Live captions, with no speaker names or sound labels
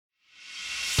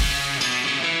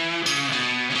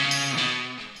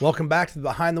Welcome back to the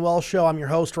Behind the Well Show. I'm your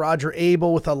host, Roger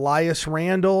Abel, with Elias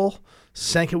Randall.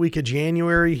 Second week of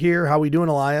January here. How we doing,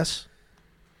 Elias?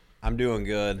 I'm doing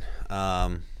good.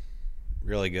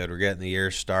 Really good. We're getting the year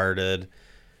started.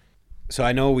 So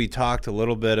I know we talked a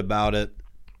little bit about it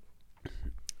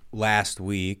last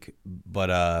week,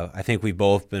 but I think we've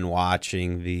both been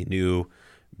watching the new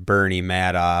Bernie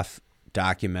Madoff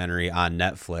documentary on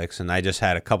Netflix, and I just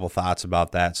had a couple thoughts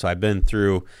about that. So I've been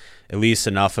through at least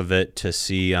enough of it to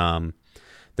see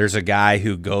there's a guy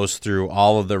who goes through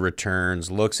all of the returns,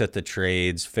 looks at the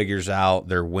trades, figures out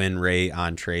their win rate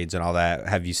on trades and all that.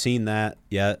 Have you seen that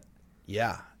yet?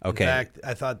 Yeah. Okay. In fact,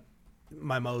 I thought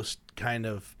my most kind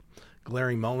of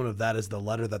glaring moment of that is the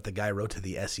letter that the guy wrote to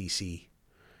the SEC.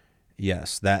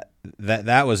 Yes, that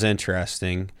was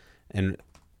interesting, and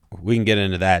we can get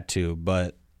into that too.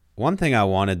 But one thing I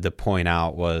wanted to point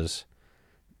out was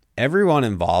everyone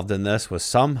involved in this was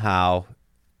somehow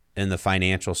in the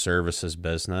financial services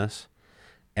business.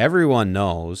 Everyone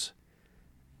knows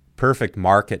perfect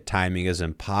market timing is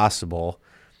impossible,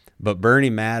 but Bernie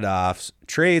Madoff's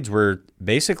trades were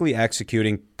basically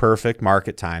executing perfect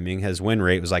market timing. His win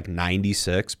rate was like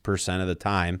 96% of the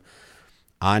time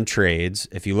on trades.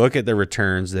 If you look at the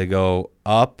returns, they go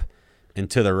up and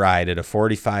to the right at a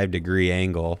 45-degree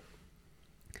angle.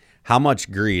 How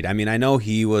much greed? I mean, I know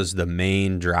he was the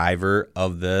main driver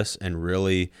of this and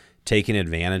really taking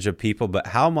advantage of people, but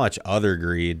how much other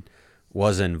greed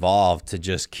was involved to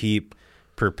just keep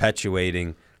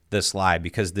perpetuating this lie?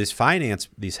 Because these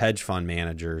hedge fund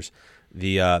managers,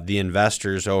 the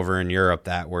investors over in Europe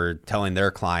that were telling their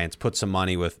clients, put some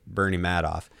money with Bernie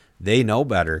Madoff, they know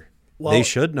better. Well, they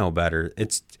should know better.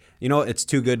 It's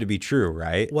too good to be true,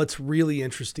 right? What's really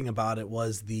interesting about it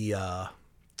was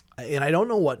and I don't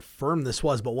know what firm this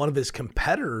was, but one of his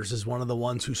competitors is one of the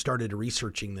ones who started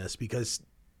researching this, because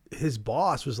his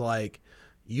boss was like,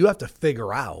 you have to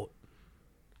figure out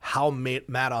how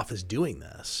Madoff is doing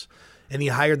this. And he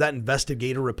hired that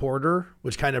investigative reporter,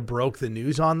 which kind of broke the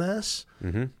news on this.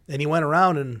 Mm-hmm. And he went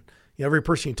around and every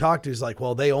person he talked to is like,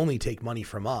 well, they only take money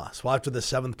from us. Well, after the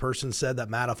seventh person said that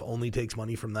Madoff only takes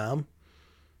money from them,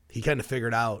 he kind of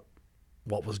figured out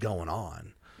what was going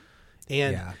on.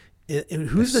 And yeah. And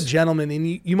who's the gentleman? And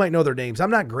you might know their names.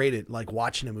 I'm not great at like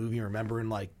watching a movie and remembering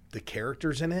like the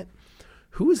characters in it.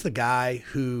 Who is the guy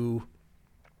who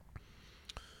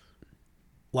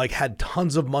like had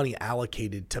tons of money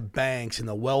allocated to banks and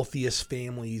the wealthiest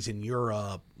families in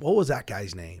Europe? What was that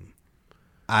guy's name?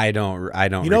 I don't.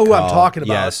 You know who I'm talking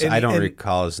about? Yes, I don't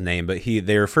recall his name, but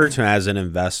they refer to him as an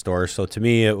investor. So to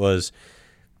me,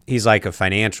 he's like a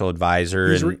financial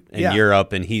advisor in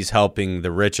Europe, and he's helping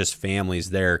the richest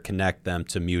families there connect them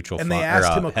to mutual funds. And they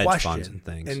asked him a hedge question funds and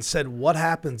things, and said, "What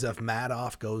happens if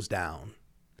Madoff goes down?"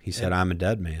 He said, "I'm a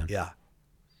dead man." Yeah.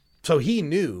 So he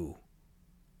knew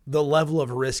the level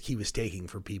of risk he was taking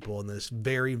for people in this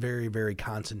very, very, very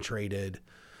concentrated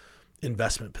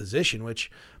investment position,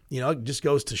 which, it just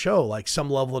goes to show like some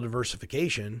level of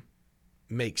diversification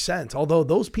makes sense. Although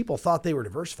those people thought they were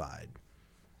diversified.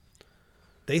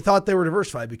 They thought they were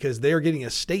diversified because they are getting a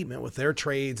statement with their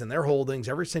trades and their holdings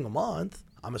every single month,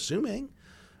 I'm assuming,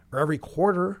 or every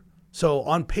quarter. So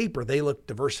on paper, they look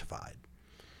diversified.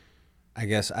 I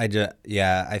guess I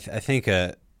think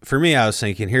for me, I was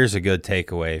thinking, here's a good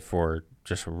takeaway for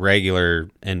just regular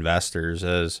investors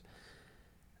is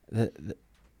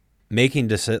making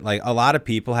like a lot of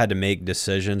people had to make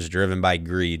decisions driven by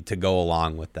greed to go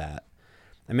along with that.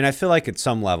 I mean, I feel like at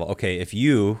some level, okay, if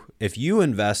you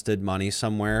invested money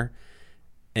somewhere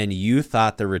and you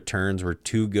thought the returns were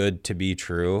too good to be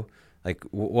true, like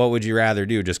what would you rather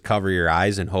do? Just cover your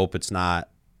eyes and hope it's not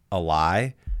a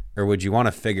lie? Or would you want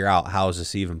to figure out how is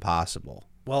this even possible?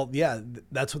 Well, yeah,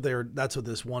 that's what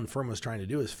this one firm was trying to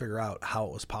do, is figure out how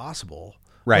it was possible.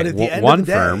 Right. But at the end of the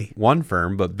day, one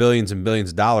firm, but billions and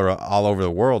billions of dollars all over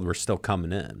the world were still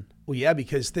coming in. Well, yeah,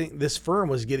 because this firm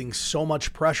was getting so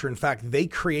much pressure. In fact, they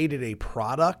created a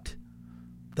product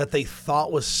that they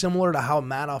thought was similar to how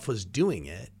Madoff was doing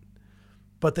it.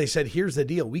 But they said, here's the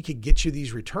deal. We could get you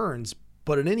these returns,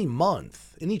 but in any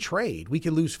month, any trade, we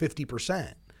could lose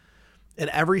 50%. And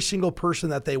every single person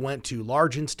that they went to,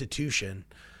 large institution,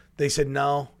 they said,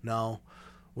 no,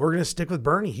 we're going to stick with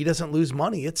Bernie. He doesn't lose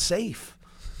money. It's safe.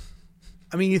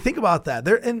 I mean, you think about that.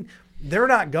 They're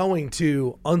not going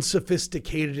to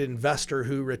unsophisticated investor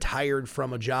who retired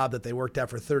from a job that they worked at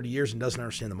for 30 years and doesn't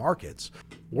understand the markets.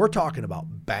 We're talking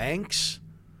about banks,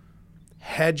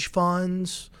 hedge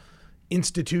funds,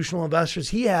 institutional investors.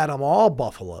 He had them all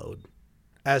buffaloed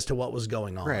as to what was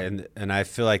going on. Right, and I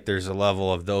feel like there's a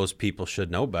level of those people should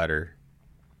know better.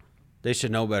 They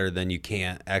should know better than you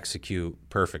can't execute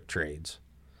perfect trades.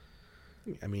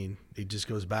 I mean, it just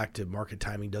goes back to market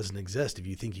timing doesn't exist. If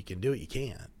you think you can do it, you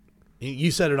can't.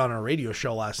 You said it on our radio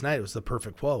show last night. It was the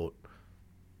perfect quote.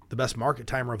 The best market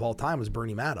timer of all time was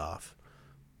Bernie Madoff.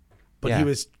 But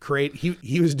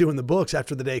he was doing the books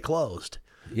after the day closed.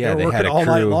 Yeah, they were had working a all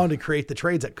night crew. long to create the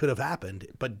trades that could have happened,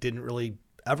 but didn't really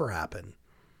ever happen.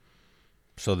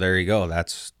 So there you go.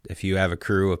 That's if you have a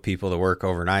crew of people that work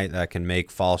overnight that can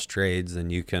make false trades, then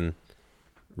you can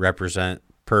represent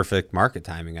perfect market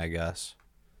timing, I guess.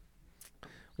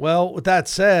 Well, with that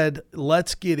said,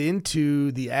 let's get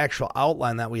into the actual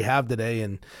outline that we have today.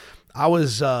 And I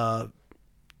was,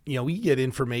 we get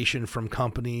information from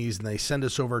companies and they send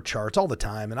us over charts all the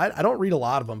time. And I don't read a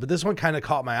lot of them, but this one kind of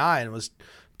caught my eye and it was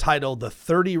titled The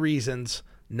 30 Reasons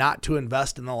Not to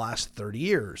Invest in the Last 30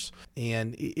 Years.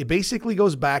 And it basically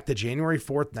goes back to January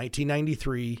 4th,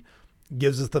 1993,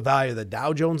 gives us the value of the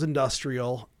Dow Jones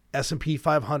Industrial, S&P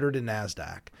 500, and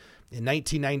NASDAQ. In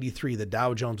 1993, the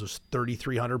Dow Jones was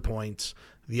 3,300 points.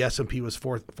 The S&P was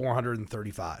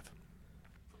 435.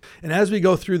 And as we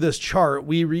go through this chart,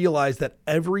 we realize that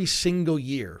every single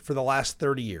year for the last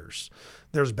 30 years,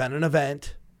 there's been an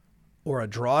event or a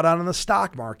drawdown in the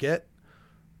stock market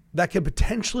that could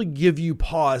potentially give you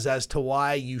pause as to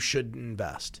why you shouldn't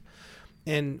invest.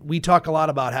 And we talk a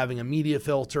lot about having a media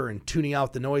filter and tuning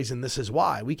out the noise, and this is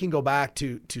why. We can go back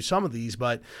to some of these,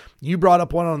 but you brought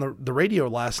up one on the radio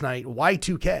last night,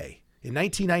 Y2K. In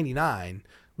 1999,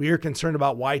 we were concerned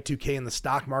about Y2K, and the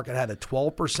stock market had a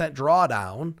 12%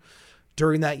 drawdown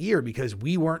during that year because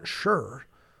we weren't sure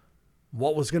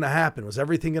what was going to happen. Was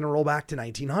everything going to roll back to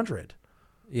 1900?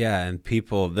 Yeah, and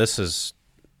people,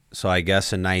 so I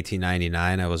guess in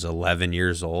 1999, I was 11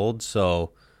 years old,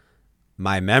 so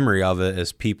my memory of it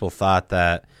is people thought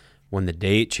that when the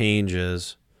date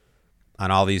changes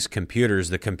on all these computers,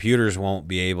 the computers won't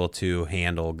be able to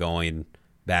handle going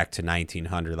back to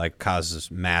 1900, like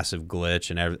causes massive glitch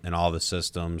and all the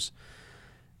systems.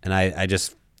 And I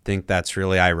just think that's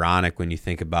really ironic when you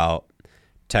think about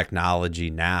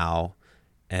technology now.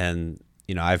 And,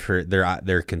 I've heard there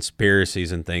are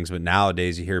conspiracies and things, but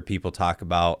nowadays you hear people talk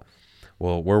about,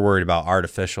 well, we're worried about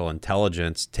artificial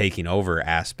intelligence taking over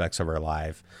aspects of our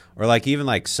life, or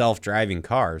even self-driving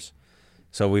cars.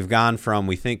 So we've gone from,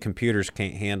 we think computers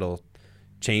can't handle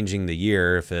changing the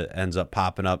year if it ends up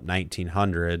popping up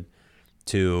 1900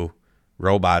 to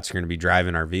robots are going to be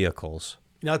driving our vehicles.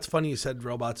 It's funny you said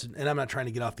robots, and I'm not trying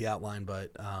to get off the outline,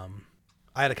 but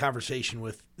I had a conversation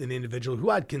with an individual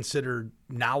who I'd considered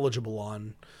knowledgeable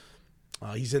on.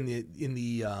 He's in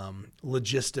the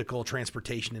logistical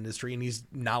transportation industry, and he's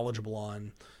knowledgeable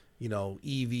on,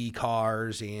 EV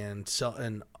cars and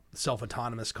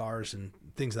self-autonomous cars and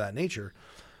things of that nature.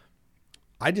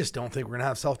 I just don't think we're going to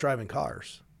have self-driving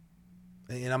cars.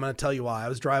 And I'm going to tell you why. I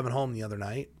was driving home the other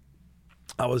night.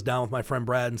 I was down with my friend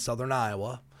Brad in southern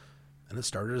Iowa, and it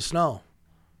started to snow.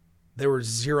 There were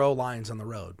 0 lines on the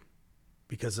road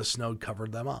because the snow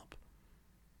covered them up.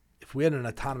 If we had an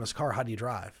autonomous car, how do you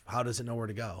drive? How does it know where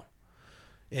to go?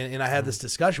 And I had this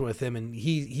discussion with him, and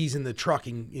he's in the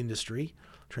trucking industry,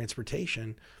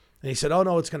 transportation. And he said, oh,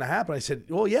 no, it's going to happen. I said,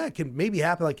 well, yeah, it can maybe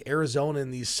happen like Arizona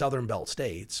and these southern belt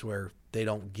states where they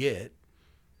don't get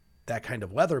that kind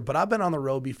of weather. But I've been on the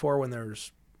road before when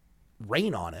there's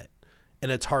rain on it,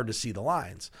 and it's hard to see the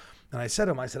lines. And I said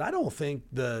to him, I don't think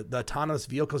the autonomous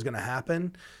vehicle is going to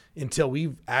happen until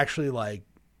we've actually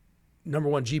number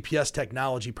one, GPS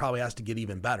technology probably has to get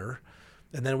even better.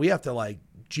 And then we have to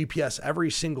GPS every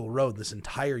single road in this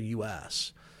entire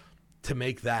U.S. to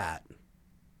make that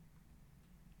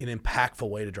an impactful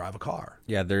way to drive a car.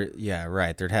 Yeah,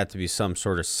 right. There'd have to be some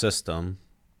sort of system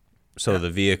so the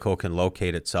vehicle can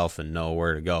locate itself and know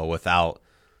where to go without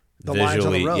the lines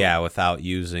on the road. Without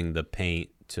using the paint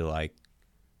to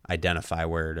identify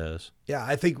where it is. Yeah,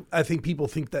 I think people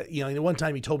think that, one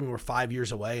time he told me we're 5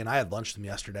 years away, and I had lunch with him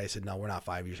yesterday. I said, no, we're not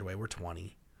 5 years away. We're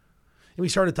 20. And we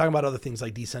started talking about other things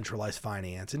like decentralized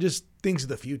finance and just things of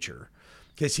the future,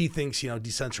 because he thinks,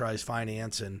 decentralized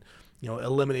finance and,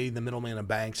 eliminating the middleman of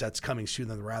banks, that's coming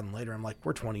sooner rather than later. I'm like,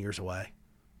 we're 20 years away,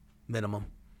 minimum,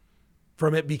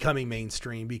 from it becoming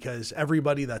mainstream, because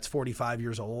everybody that's 45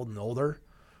 years old and older,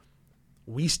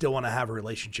 we still want to have a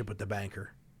relationship with the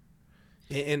banker.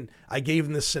 And I gave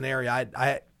him this scenario.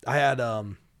 I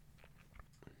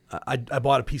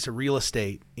bought a piece of real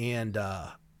estate, and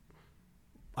I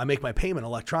make my payment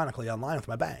electronically online with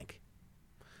my bank.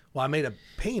 Well, I made a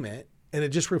payment, and it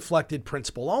just reflected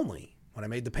principal only. When I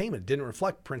made the payment, it didn't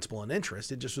reflect principal and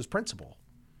interest. It just was principal.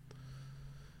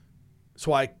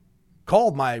 So I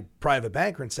called my private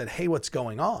banker and said, hey, what's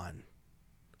going on?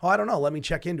 Oh, I don't know. Let me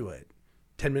check into it.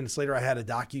 10 minutes later, I had a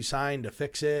DocuSign to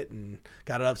fix it and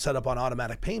got it set up on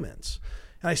automatic payments.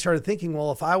 And I started thinking,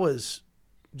 well, if I was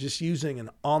just using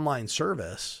an online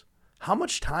service, how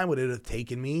much time would it have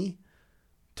taken me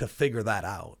to figure that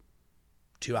out?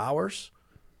 2 hours?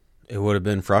 It would have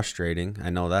been frustrating. I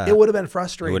know that. It would have been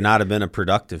frustrating. It would not have been a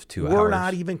productive 2 hours. We're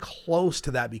not even close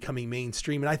to that becoming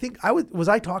mainstream. And I think was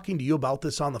I talking to you about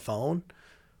this on the phone?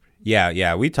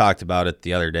 Yeah. We talked about it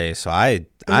the other day. So when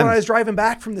I was driving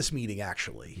back from this meeting,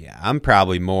 actually. Yeah, I'm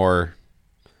probably more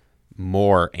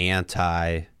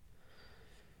anti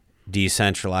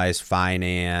decentralized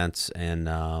finance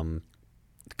and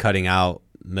cutting out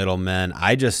middlemen.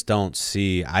 I don't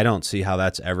see how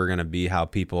that's ever going to be how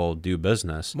people do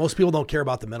business. Most people don't care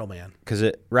about the middleman.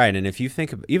 Right. And if you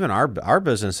think of even our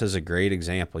business is a great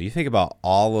example. You think about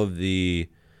all of the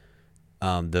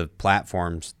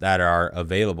platforms that are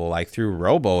available, like through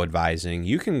robo-advising,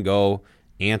 you can go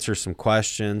answer some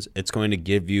questions. It's going to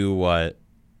give you what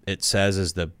it says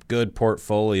is the good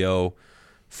portfolio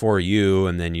for you,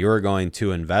 and then you're going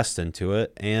to invest into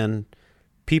it. And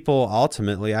people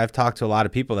ultimately, I've talked to a lot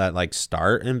of people that like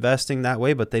start investing that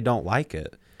way, but they don't like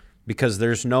it because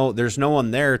there's no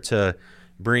one there to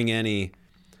bring any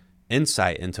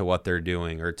insight into what they're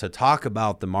doing or to talk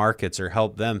about the markets or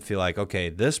help them feel like, okay,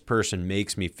 this person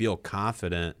makes me feel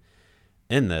confident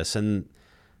in this. And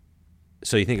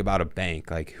so you think about a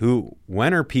bank, like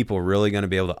when are people really going to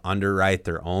be able to underwrite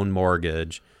their own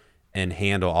mortgage and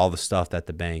handle all the stuff that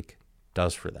the bank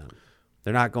does for them?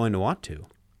 They're not going to want to.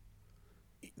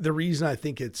 The reason I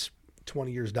think it's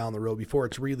 20 years down the road before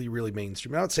it's really, really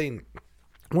mainstream. I'm not saying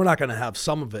we're not going to have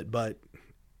some of it, but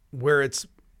where it's,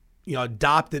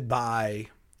 adopted by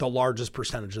the largest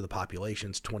percentage of the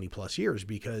population is 20 plus years,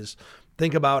 because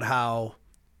think about how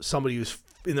somebody who's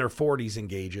in their 40s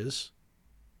engages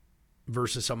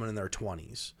versus someone in their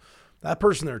 20s. That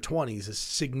person in their 20s is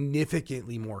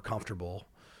significantly more comfortable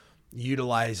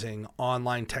utilizing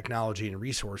online technology and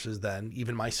resources than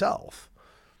even myself.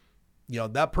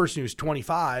 That person who's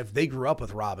 25, they grew up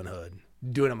with Robinhood,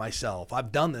 doing it myself.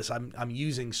 I've done this. I'm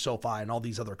using SoFi and all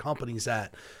these other companies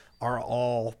that are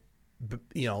all,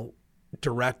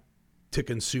 direct to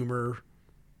consumer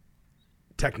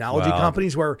technology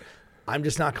companies where I'm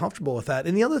just not comfortable with that.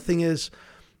 And the other thing is,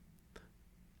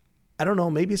 I don't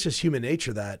know, maybe it's just human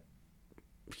nature that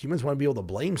humans want to be able to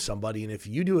blame somebody. And if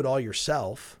you do it all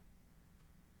yourself,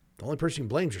 the only person you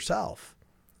can blame is yourself.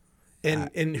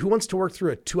 And who wants to work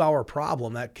through a 2-hour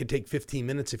problem that could take 15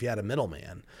 minutes if you had a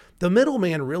middleman? The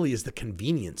middleman really is the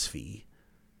convenience fee.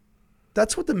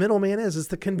 That's what the middleman is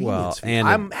the convenience fee.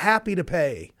 I'm happy to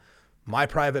pay my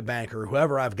private banker,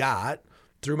 whoever I've got,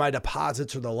 through my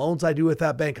deposits or the loans I do with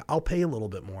that bank. I'll pay a little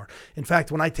bit more. In fact,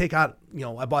 when I take out,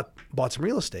 I bought some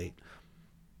real estate,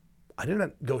 I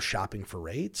didn't go shopping for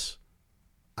rates.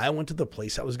 I went to the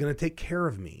place that was going to take care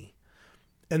of me.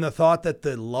 And the thought that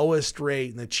the lowest rate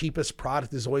and the cheapest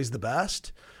product is always the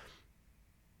best,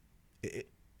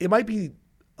 it might be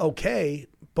okay,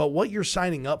 but what you're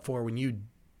signing up for when you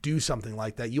do something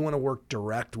like that, you want to work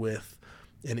direct with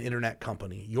an internet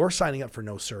company. You're signing up for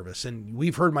no service. And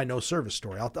we've heard my no service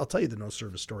story. I'll tell you the no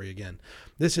service story again.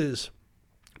 This is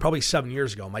probably 7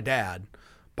 years ago. My dad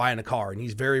buying a car, and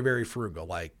he's very, very frugal.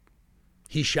 Like,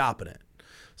 he's shopping it.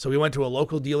 So we went to a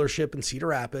local dealership in Cedar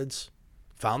Rapids,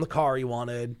 found the car he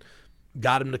wanted,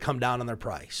 got him to come down on their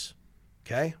price.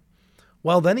 Okay?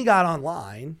 Well, then he got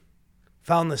online,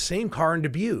 found the same car in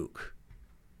Dubuque.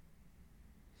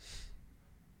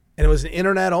 And it was an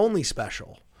internet-only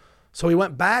special. So he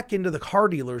went back into the car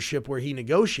dealership where he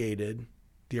negotiated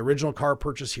the original car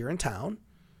purchase here in town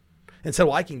and said,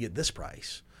 well, I can get this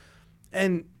price.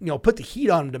 And, put the heat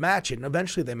on him to match it. And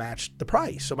eventually they matched the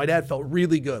price. So my dad felt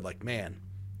really good. Like, man,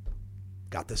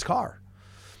 got this car.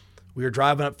 We were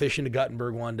driving up fishing to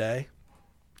Guttenberg one day.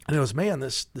 And it was, man,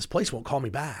 this place won't call me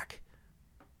back.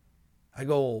 I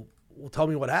go, well, tell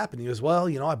me what happened. He goes, well,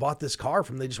 I bought this car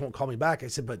from them. They just won't call me back. I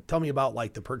said, but tell me about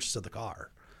like the purchase of the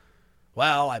car.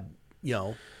 Well, I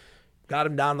got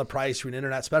him down the price through an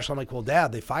internet special. I'm like, well,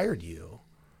 Dad, they fired you.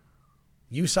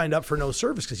 You signed up for no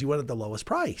service because you wanted the lowest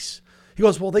price. He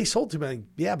goes, well, they sold to me. I'm like,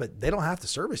 yeah, but they don't have to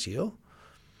service you.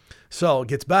 So it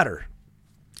gets better.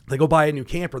 They go buy a new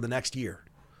camper the next year.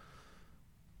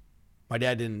 My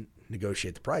dad didn't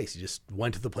negotiate the price. He just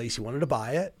went to the place he wanted to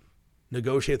buy it,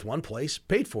 negotiated with one place,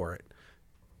 paid for it.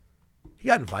 He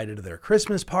got invited to their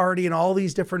Christmas party and all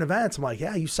these different events. I'm like,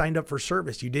 yeah, you signed up for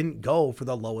service. You didn't go for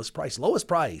the lowest price. Lowest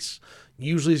price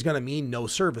usually is going to mean no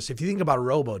service. If you think about a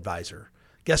robo-advisor,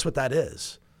 guess what that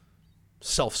is?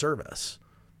 Self-service.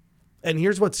 And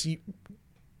here's what's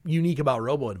unique about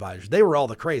robo-advisors. They were all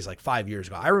the craze like 5 years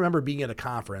ago. I remember being at a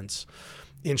conference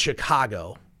in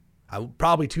Chicago,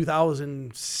 probably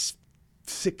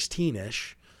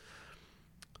 2016-ish,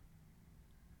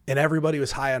 and everybody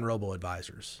was high on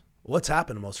robo-advisors. What's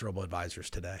happened to most robo-advisors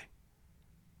today?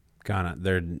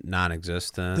 They're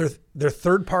non-existent. They're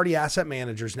third-party asset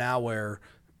managers now, where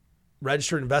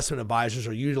registered investment advisors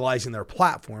are utilizing their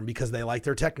platform because they like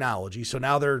their technology. So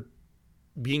now they're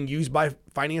being used by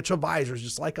financial advisors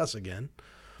just like us again,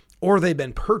 or they've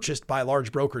been purchased by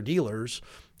large broker-dealers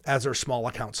as their small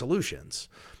account solutions.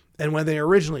 And when they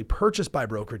originally purchased by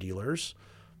broker-dealers,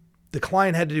 the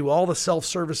client had to do all the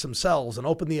self-service themselves and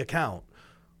open the account.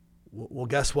 Well,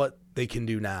 guess what they can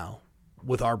do now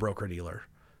with our broker-dealer?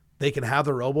 They can have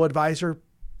the robo-advisor,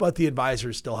 but the advisor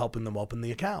is still helping them open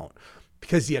the account,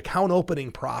 because the account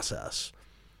opening process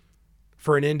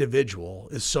for an individual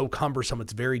is so cumbersome,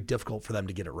 it's very difficult for them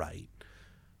to get it right.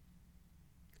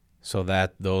 So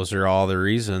those are all the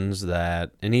reasons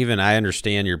that, and even I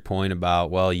understand your point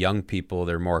about, well, young people,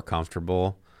 they're more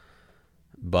comfortable.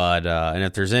 But, and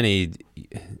if there's any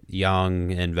young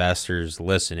investors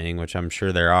listening, which I'm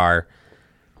sure there are,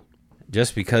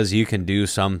 just because you can do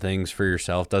some things for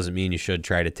yourself doesn't mean you should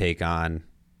try to take on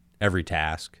every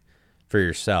task for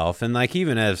yourself. And like,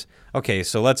 even as, okay,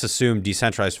 so let's assume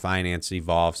decentralized finance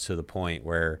evolves to the point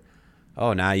where,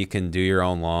 oh, now you can do your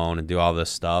own loan and do all this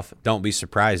stuff. Don't be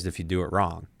surprised if you do it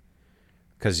wrong,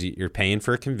 because you're paying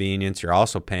for convenience. You're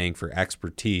also paying for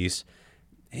expertise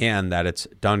and that it's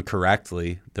done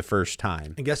correctly the first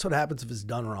time. And guess what happens if it's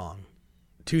done wrong?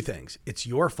 Two things. It's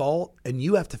your fault, and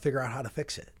you have to figure out how to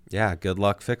fix it. Yeah, good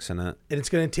luck fixing it. And it's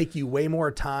going to take you way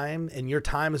more time, and your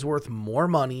time is worth more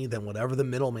money than whatever the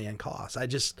middleman costs.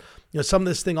 Some of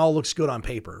this thing all looks good on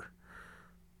paper,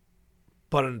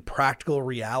 but in practical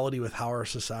reality with how our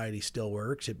society still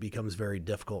works, it becomes very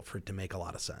difficult for it to make a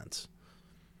lot of sense.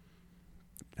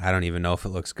 I don't even know if it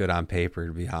looks good on paper,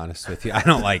 to be honest with you. I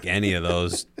don't like any of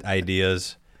those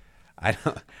ideas.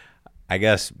 I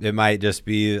guess it might just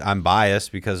be I'm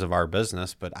biased because of our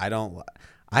business, but I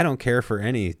don't care for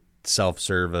any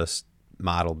self-service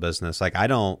model business. Like,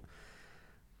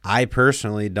 I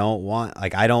personally don't want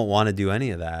to do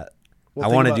any of that. Well,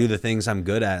 I want to do the things I'm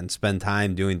good at and spend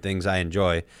time doing things I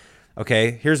enjoy.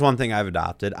 Okay, here's one thing I've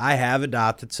adopted. I have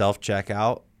adopted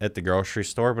self-checkout at the grocery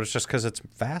store, but it's just because it's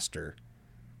faster.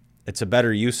 It's a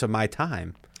better use of my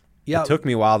time. Yeah. It took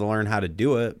me a while to learn how to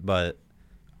do it, but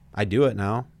I do it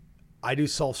now. I do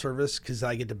self-service because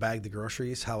I get to bag the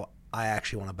groceries how I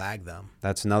actually want to bag them.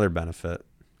 That's another benefit.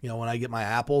 When I get my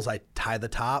apples, I tie the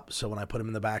top, so when I put them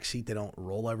in the back seat, they don't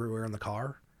roll everywhere in the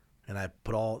car. And I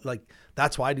put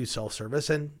that's why I do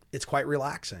self-service, and it's quite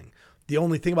relaxing. The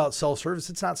only thing about self-service,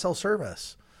 it's not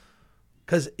self-service.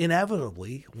 Because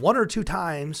inevitably, one or two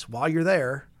times while you're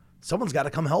there, someone's got to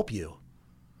come help you.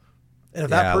 And if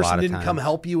that person didn't come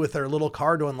help you with their little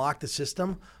car to unlock the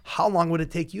system, how long would it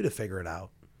take you to figure it out?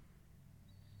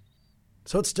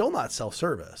 So it's still not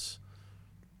self-service.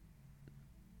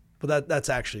 But that's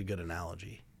actually a good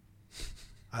analogy.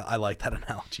 I like that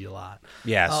analogy a lot.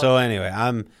 Yeah. So anyway,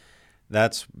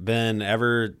 that's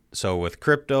been so with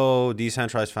crypto,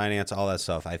 decentralized finance, all that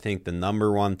stuff. I think the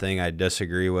number one thing I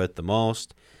disagree with the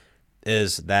most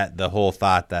is that the whole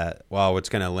thought that, well, it's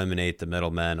going to eliminate the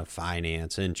middlemen of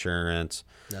finance, insurance,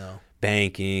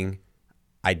 banking.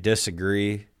 I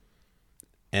disagree.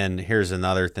 And here's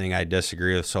another thing I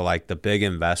disagree with. So like the big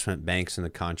investment banks in the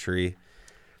country,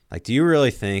 like, do you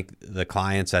really think the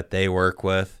clients that they work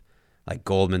with, like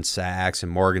Goldman Sachs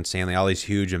and Morgan Stanley, all these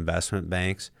huge investment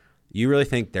banks, you really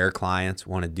think their clients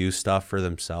want to do stuff for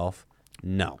themselves?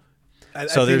 No.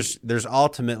 So there's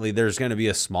ultimately going to be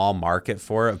a small market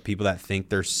for it of people that think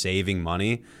they're saving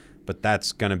money, but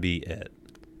that's going to be it.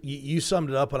 You summed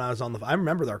it up when I was I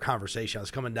remember our conversation. I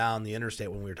was coming down the interstate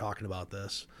when we were talking about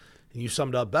this, and you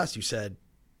summed up best. You said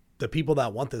the people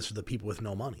that want this are the people with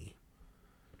no money.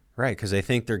 Right, because they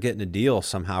think they're getting a deal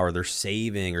somehow, or they're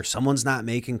saving, or someone's not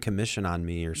making commission on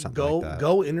me or something like that.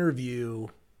 Go interview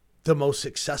the most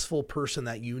successful person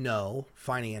that you know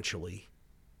financially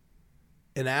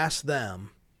and ask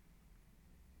them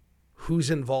who's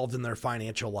involved in their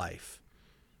financial life.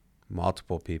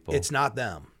 Multiple people. It's not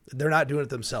them. They're not doing it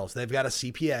themselves. They've got a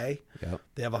CPA. Yep.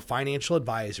 They have a financial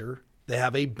advisor. They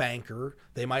have a banker.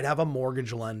 They might have a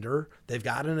mortgage lender. They've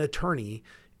got an attorney.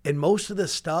 And most of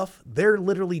this stuff, they're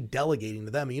literally delegating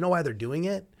to them. And you know why they're doing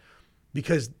it?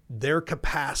 Because their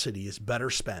capacity is better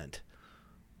spent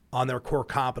on their core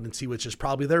competency, which is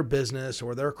probably their business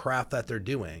or their craft that they're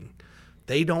doing.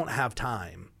 They don't have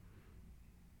time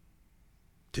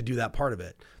to do that part of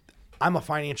it. I'm a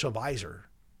financial advisor.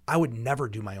 I would never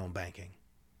do my own banking.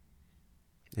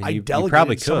 And I you delegated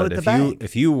probably someone could at the bank.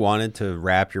 if you wanted to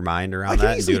wrap your mind I around can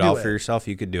that and do easily it all do for it. yourself.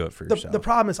 You could do it for yourself. The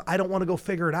problem is I don't want to go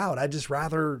figure it out. I'd just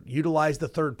rather utilize the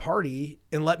third party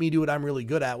and let me do what I'm really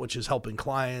good at, which is helping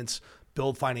clients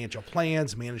build financial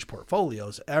plans, manage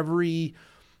portfolios. Every,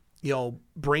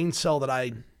 brain cell that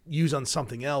I use on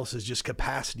something else is just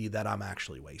capacity that I'm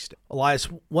actually wasting. Elias,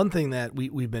 one thing that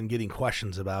we've been getting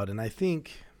questions about, and I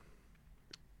think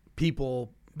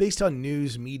people, based on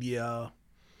news, media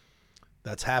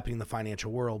that's happening in the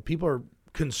financial world, people are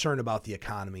concerned about the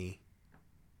economy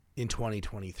in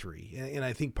 2023. And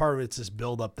I think part of it's this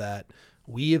buildup that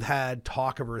we have had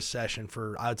talk of a recession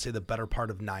for, I would say, the better part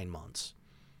of 9 months.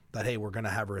 That, hey, we're going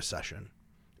to have a recession.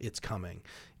 It's coming.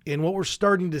 And what we're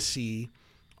starting to see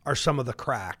are some of the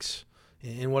cracks.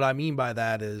 And what I mean by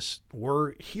that is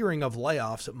we're hearing of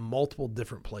layoffs at multiple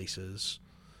different places.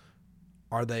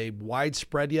 Are they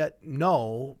widespread yet?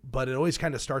 No, but it always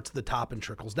kind of starts at the top and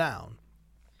trickles down.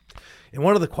 And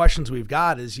one of the questions we've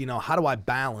got is, how do I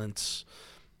balance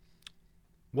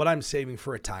what I'm saving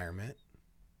for retirement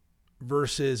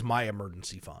versus my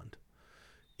emergency fund?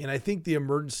 And I think the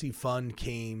emergency fund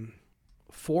came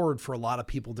forward for a lot of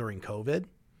people during COVID,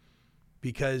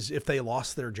 because if they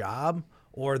lost their job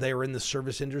or they were in the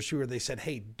service industry where they said,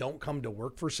 hey, don't come to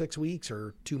work for 6 weeks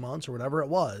or 2 months or whatever it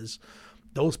was,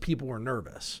 those people were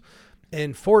nervous.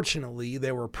 And fortunately,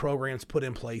 there were programs put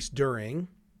in place during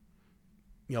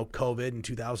COVID in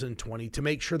 2020 to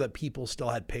make sure that people still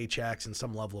had paychecks and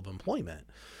some level of employment.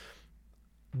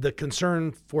 The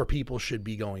concern for people should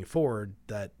be going forward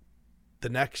that the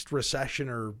next recession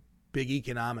or big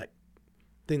economic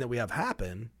thing that we have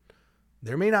happen,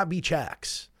 there may not be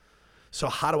checks. So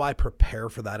how do I prepare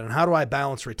for that? And how do I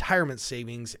balance retirement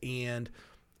savings and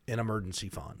an emergency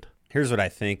fund? Here's what I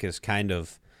think is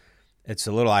it's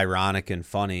a little ironic and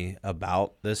funny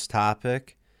about this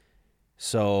topic.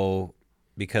 So,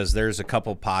 because there's a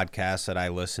couple podcasts that I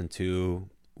listen to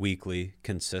weekly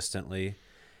consistently,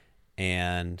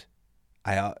 and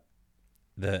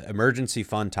the emergency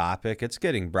fund topic, it's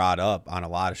getting brought up on a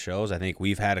lot of shows. I think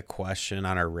we've had a question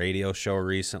on our radio show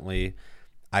recently.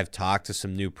 I've talked to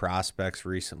some new prospects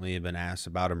recently and been asked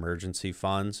about emergency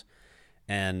funds.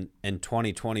 And in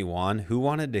 2021, who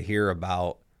wanted to hear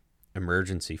about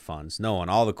emergency funds? No one.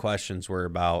 All the questions were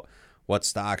about what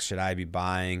stocks should I be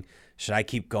buying? Should I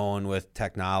keep going with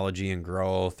technology and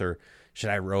growth, or should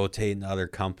I rotate into other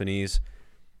companies?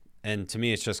 And to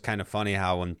me, it's just kind of funny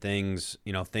how when things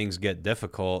get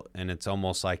difficult, and it's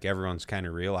almost like everyone's kind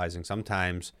of realizing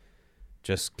sometimes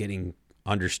just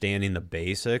understanding the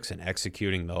basics and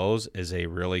executing those is a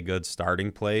really good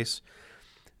starting place.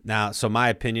 Now, so my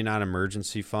opinion on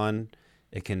emergency fund,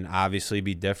 it can obviously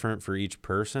be different for each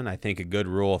person. I think a good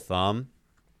rule of thumb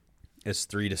is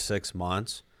 3 to 6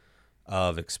 months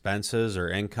of expenses or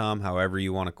income, however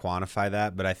you want to quantify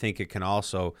that. But I think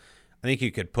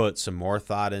you could put some more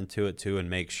thought into it too, and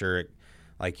make sure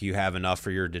you have enough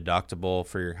for your deductible,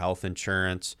 for your health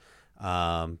insurance,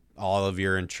 all of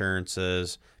your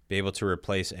insurances, be able to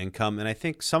replace income. And I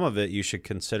think some of it you should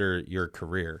consider your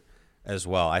career as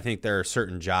well. I think there are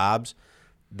certain jobs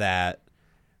that,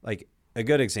 like a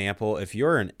good example, if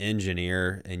you're an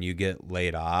engineer and you get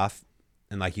laid off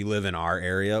and you live in our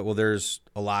area, well, there's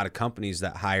a lot of companies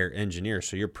that hire engineers,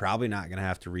 so you're probably not going to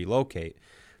have to relocate.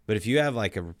 But if you have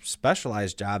a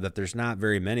specialized job that there's not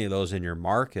very many of those in your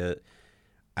market,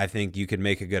 I think you could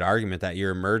make a good argument that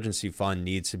your emergency fund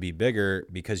needs to be bigger,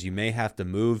 because you may have to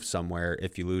move somewhere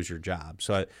if you lose your job.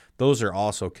 So those are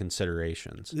also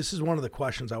considerations. This is one of the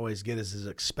questions I always get is it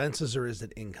expenses or is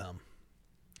it income?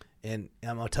 And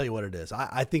I'm going to tell you what it is.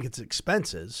 I think it's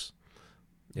expenses,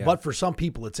 but for some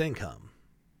people it's income.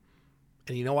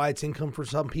 And you know why it's income for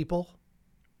some people?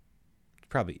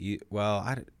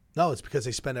 No, it's because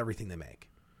they spend everything they make.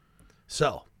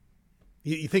 So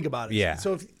you think about it. Yeah.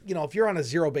 So if you're on a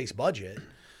zero-based budget,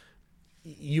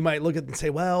 you might look at it and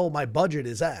say, well, my budget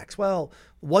is X. Well,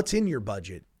 what's in your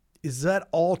budget? Is that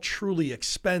all truly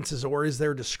expenses, or is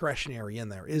there discretionary in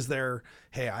there? Is there,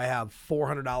 hey, I have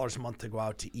 $400 a month to go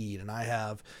out to eat, and I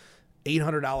have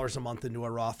 $800 a month into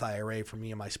a Roth IRA for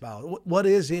me and my spouse? What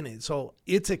is in it? So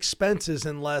it's expenses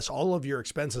unless all of your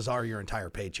expenses are your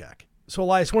entire paycheck. So,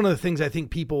 Elias, one of the things I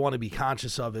think people want to be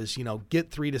conscious of is,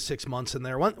 get 3 to 6 months in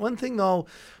there. One thing, though,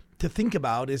 to think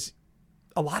about is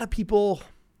a lot of people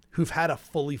who've had a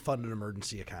fully funded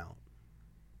emergency account,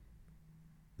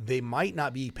 they might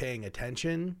not be paying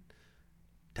attention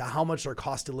to how much their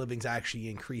cost of living's actually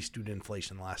increased due to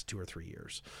inflation in the last 2 or 3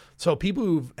 years. So people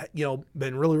who've,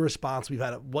 been really responsible, we've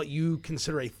had what you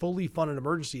consider a fully funded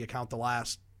emergency account the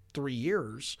last 3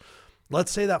 years.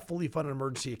 Let's say that fully funded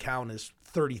emergency account is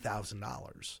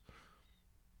 $30,000.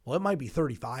 Well, it might be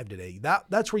 35 today.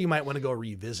 That's where you might want to go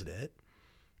revisit it.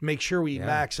 Make sure we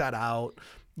max that out,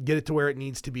 get it to where it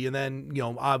needs to be, and then,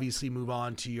 obviously move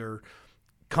on to your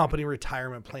company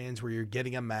retirement plans where you're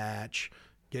getting a match,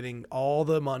 getting all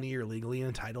the money you're legally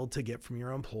entitled to get from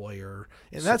your employer.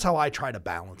 And that's how I try to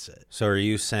balance it. So are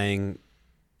you saying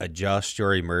adjust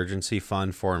your emergency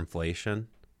fund for inflation?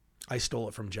 I stole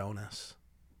it from Jonas.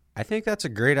 I think that's a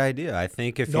great idea. I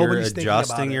think if Nobody's you're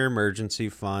adjusting your emergency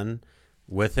fund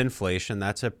with inflation,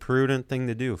 that's a prudent thing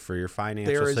to do for your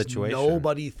financial situation. There is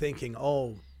nobody thinking,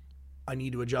 I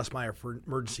need to adjust my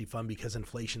emergency fund because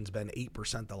inflation's been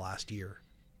 8% the last year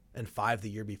and 5% the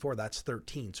year before. That's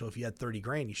 13. So if you had 30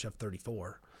 grand, you should have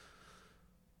 34.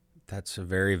 That's a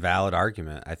very valid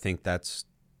argument. I think that's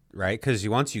right, because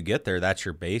once you get there, that's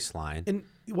your baseline. And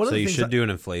so you should do an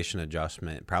inflation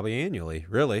adjustment probably annually,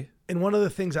 really. And one of the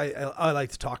things I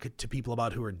like to talk to people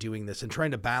about who are doing this and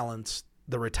trying to balance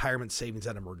the retirement savings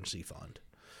and emergency fund.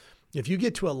 If you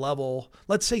get to a level,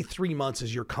 let's say 3 months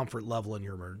is your comfort level in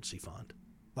your emergency fund.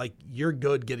 Like, you're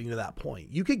good getting to that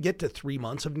point. You could get to 3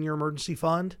 months of your emergency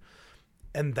fund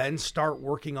and then start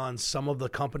working on some of the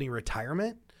company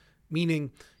retirement,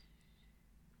 meaning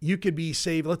you could be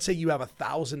saved. Let's say you have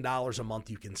 $1,000 a month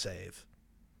you can save.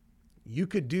 You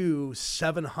could do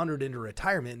 $700 into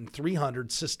retirement and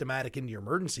 $300 systematic into your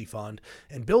emergency fund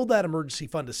and build that emergency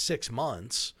fund to 6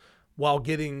 months while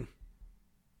getting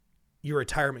your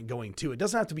retirement going too. It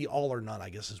doesn't have to be all or none, I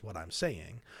guess is what I'm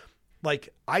saying. Like,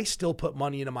 I still put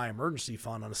money into my emergency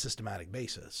fund on a systematic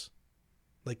basis.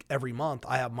 Like, every month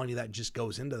I have money that just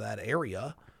goes into that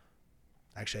area.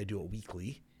 Actually, I do it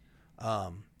weekly.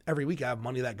 Every week I have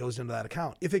money that goes into that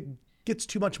account. If it gets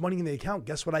too much money in the account,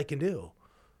 guess what I can do?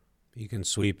 You can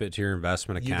sweep it to your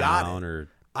investment account, or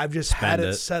I've just had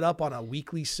it set up on a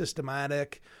weekly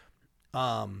systematic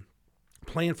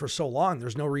plan for so long.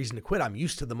 There's no reason to quit. I'm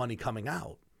used to the money coming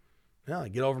out. I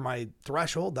get over my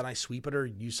threshold, then I sweep it or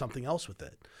use something else with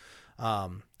it.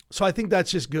 So I think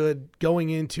that's just good going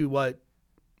into what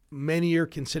many are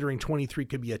considering 23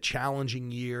 could be a challenging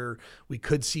year. We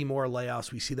could see more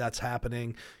layoffs. We see that's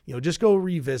happening. Just go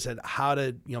revisit how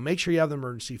to, make sure you have the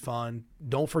emergency fund.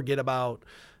 Don't forget about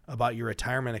your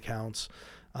retirement accounts.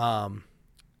 I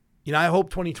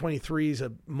hope 2023 is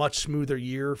a much smoother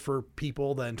year for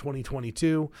people than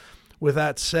 2022. With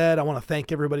that said, I want to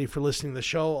thank everybody for listening to the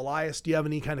show. Elias, do you have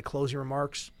any kind of closing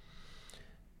remarks?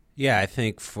 Yeah, I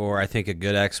think a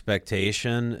good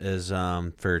expectation is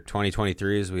for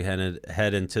 2023 as we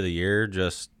head into the year.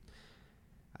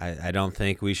 I don't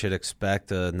think we should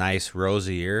expect a nice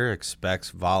rosy year. Expect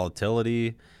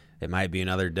volatility. It might be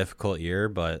another difficult year,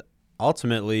 but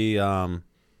ultimately,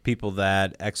 people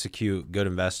that execute good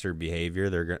investor behavior,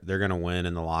 they're going to win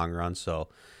in the long run. So,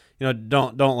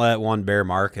 don't let one bear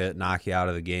market knock you out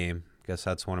of the game. I guess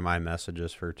that's one of my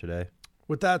messages for today.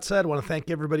 With that said, I want to thank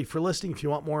everybody for listening. If you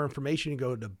want more information, you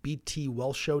go to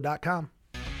btwealthshow.com.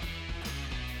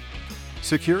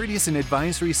 Securities and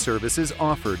advisory services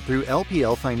offered through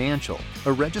LPL Financial,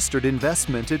 a registered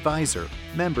investment advisor,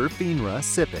 member FINRA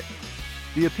SIPC.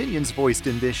 The opinions voiced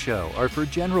in this show are for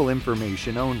general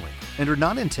information only and are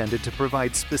not intended to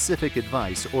provide specific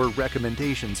advice or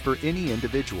recommendations for any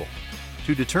individual.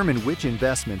 To determine which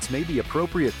investments may be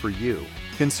appropriate for you,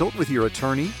 consult with your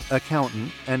attorney,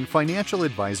 accountant, and financial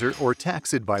advisor or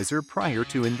tax advisor prior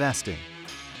to investing.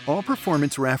 All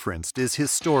performance referenced is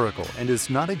historical and is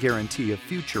not a guarantee of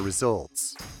future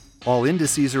results. All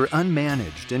indices are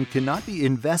unmanaged and cannot be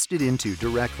invested into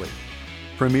directly.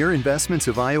 Premier Investments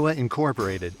of Iowa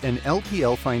Incorporated and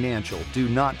LPL Financial do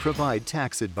not provide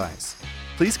tax advice.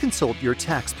 Please consult your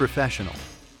tax professional.